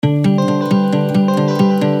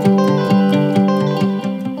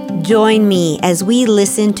Join me as we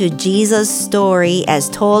listen to Jesus' story as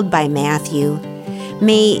told by Matthew.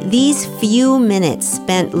 May these few minutes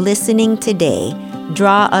spent listening today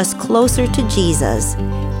draw us closer to Jesus,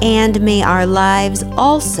 and may our lives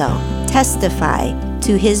also testify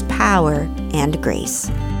to His power and grace.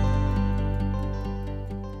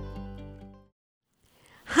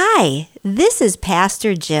 Hi, this is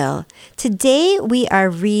Pastor Jill. Today we are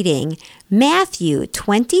reading Matthew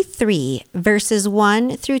 23, verses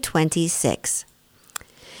 1 through 26.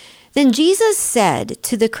 Then Jesus said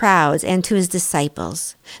to the crowds and to His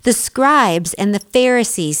disciples, "The scribes and the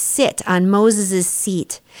Pharisees sit on Moses'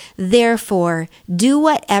 seat. Therefore, do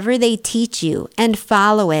whatever they teach you and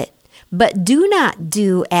follow it. But do not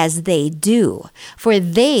do as they do, for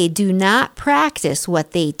they do not practice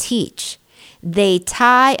what they teach. They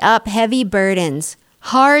tie up heavy burdens,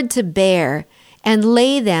 hard to bear, and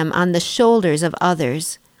lay them on the shoulders of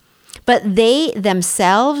others. But they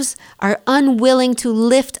themselves are unwilling to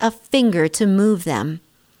lift a finger to move them.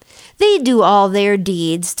 They do all their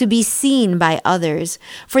deeds to be seen by others,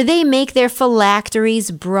 for they make their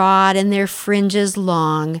phylacteries broad and their fringes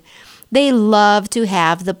long. They love to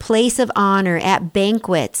have the place of honor at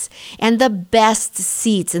banquets and the best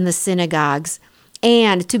seats in the synagogues,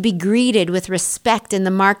 and to be greeted with respect in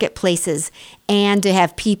the marketplaces, and to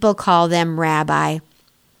have people call them rabbi.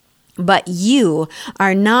 But you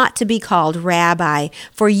are not to be called rabbi,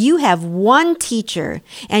 for you have one teacher,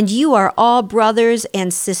 and you are all brothers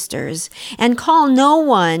and sisters. And call no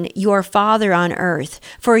one your father on earth,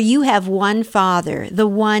 for you have one Father, the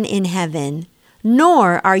one in heaven.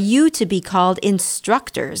 Nor are you to be called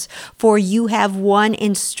instructors, for you have one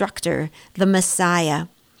instructor, the Messiah.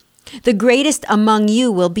 The greatest among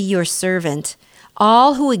you will be your servant.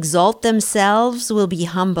 All who exalt themselves will be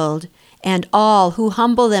humbled, and all who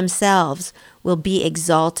humble themselves will be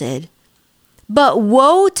exalted. But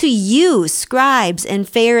woe to you, scribes and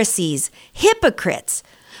Pharisees, hypocrites!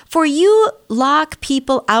 For you lock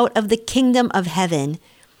people out of the kingdom of heaven.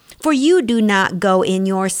 For you do not go in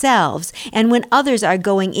yourselves, and when others are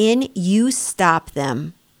going in, you stop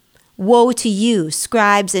them. Woe to you,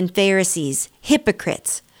 scribes and Pharisees,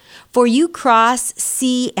 hypocrites! For you cross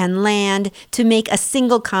sea and land to make a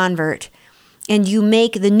single convert, and you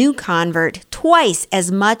make the new convert twice as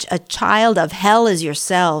much a child of hell as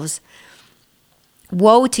yourselves.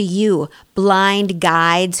 Woe to you, blind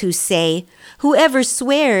guides who say, "Whoever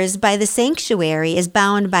swears by the sanctuary is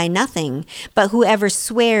bound by nothing, but whoever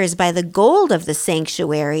swears by the gold of the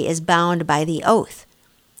sanctuary is bound by the oath."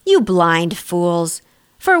 You blind fools!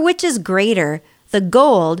 For which is greater, the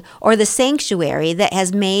gold or the sanctuary that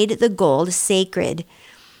has made the gold sacred?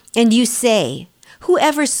 And you say,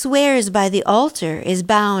 "Whoever swears by the altar is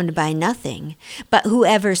bound by nothing, but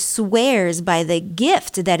whoever swears by the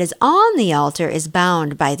gift that is on the altar is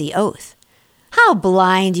bound by the oath." How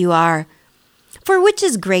blind you are! For which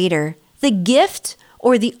is greater, the gift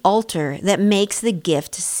or the altar that makes the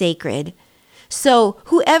gift sacred? So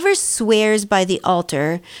whoever swears by the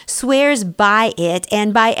altar swears by it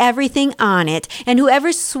and by everything on it, and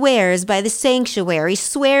whoever swears by the sanctuary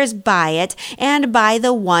swears by it and by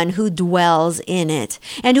the one who dwells in it.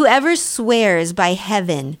 And whoever swears by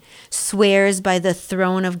heaven swears by the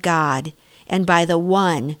throne of God and by the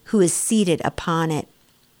one who is seated upon it.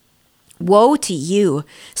 Woe to you,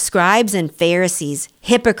 scribes and Pharisees,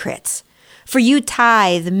 hypocrites! For you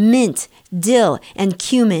tithe mint, dill, and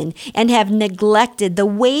cumin, and have neglected the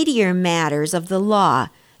weightier matters of the law,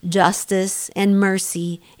 justice and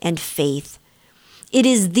mercy and faith. It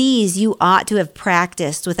is these you ought to have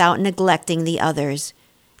practiced without neglecting the others.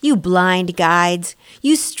 You blind guides,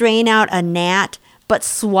 you strain out a gnat, but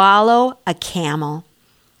swallow a camel.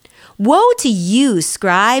 Woe to you,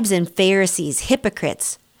 scribes and Pharisees,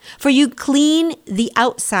 hypocrites! For you clean the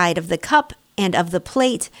outside of the cup and of the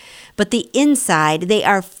plate, but the inside they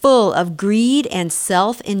are full of greed and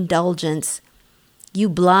self-indulgence. You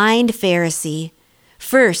blind Pharisee,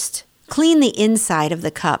 first clean the inside of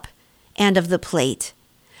the cup and of the plate,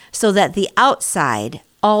 so that the outside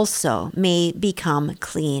also may become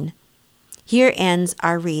clean. Here ends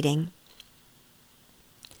our reading.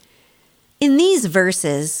 In these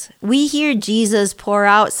verses, we hear Jesus pour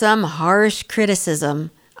out some harsh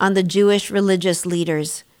criticism on the Jewish religious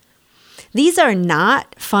leaders. These are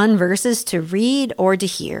not fun verses to read or to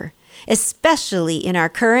hear, especially in our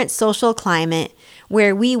current social climate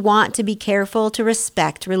where we want to be careful to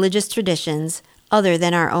respect religious traditions other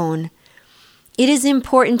than our own. It is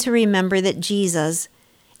important to remember that Jesus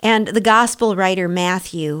and the gospel writer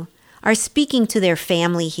Matthew are speaking to their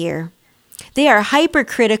family here. They are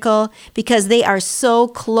hypercritical because they are so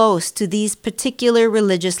close to these particular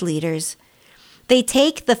religious leaders. They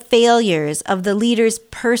take the failures of the leaders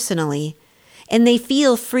personally, and they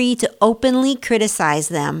feel free to openly criticize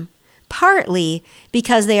them, partly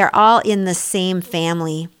because they are all in the same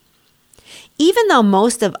family. Even though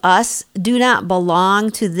most of us do not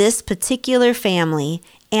belong to this particular family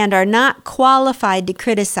and are not qualified to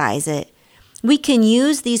criticize it, we can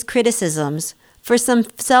use these criticisms for some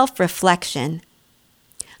self-reflection.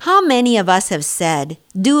 How many of us have said,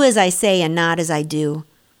 "Do as I say and not as I do"?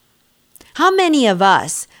 How many of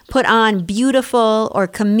us put on beautiful or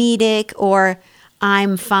comedic or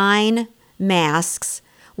 "I'm fine" masks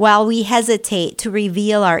while we hesitate to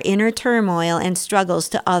reveal our inner turmoil and struggles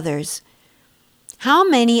to others? How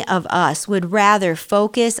many of us would rather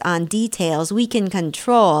focus on details we can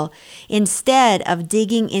control instead of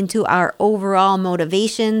digging into our overall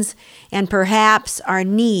motivations and perhaps our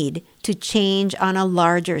need to change on a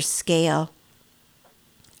larger scale?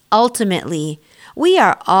 Ultimately, we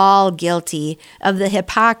are all guilty of the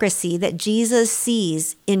hypocrisy that Jesus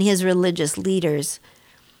sees in his religious leaders.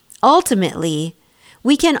 Ultimately,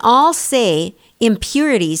 we can all say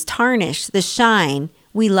impurities tarnish the shine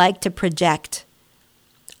we like to project.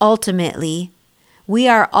 Ultimately, we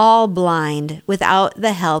are all blind without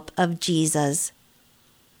the help of Jesus.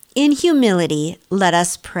 In humility, let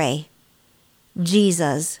us pray.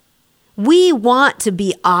 Jesus, we want to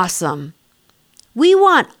be awesome. We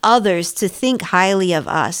want others to think highly of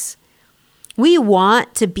us. We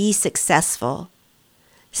want to be successful.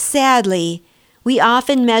 Sadly, we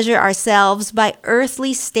often measure ourselves by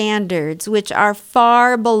earthly standards which are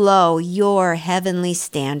far below your heavenly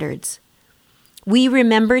standards. We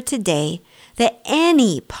remember today that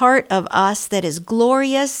any part of us that is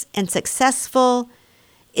glorious and successful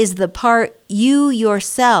is the part you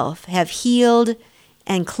yourself have healed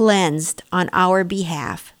and cleansed on our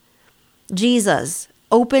behalf. Jesus,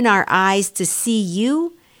 open our eyes to see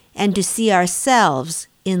you and to see ourselves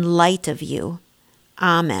in light of you.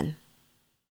 Amen.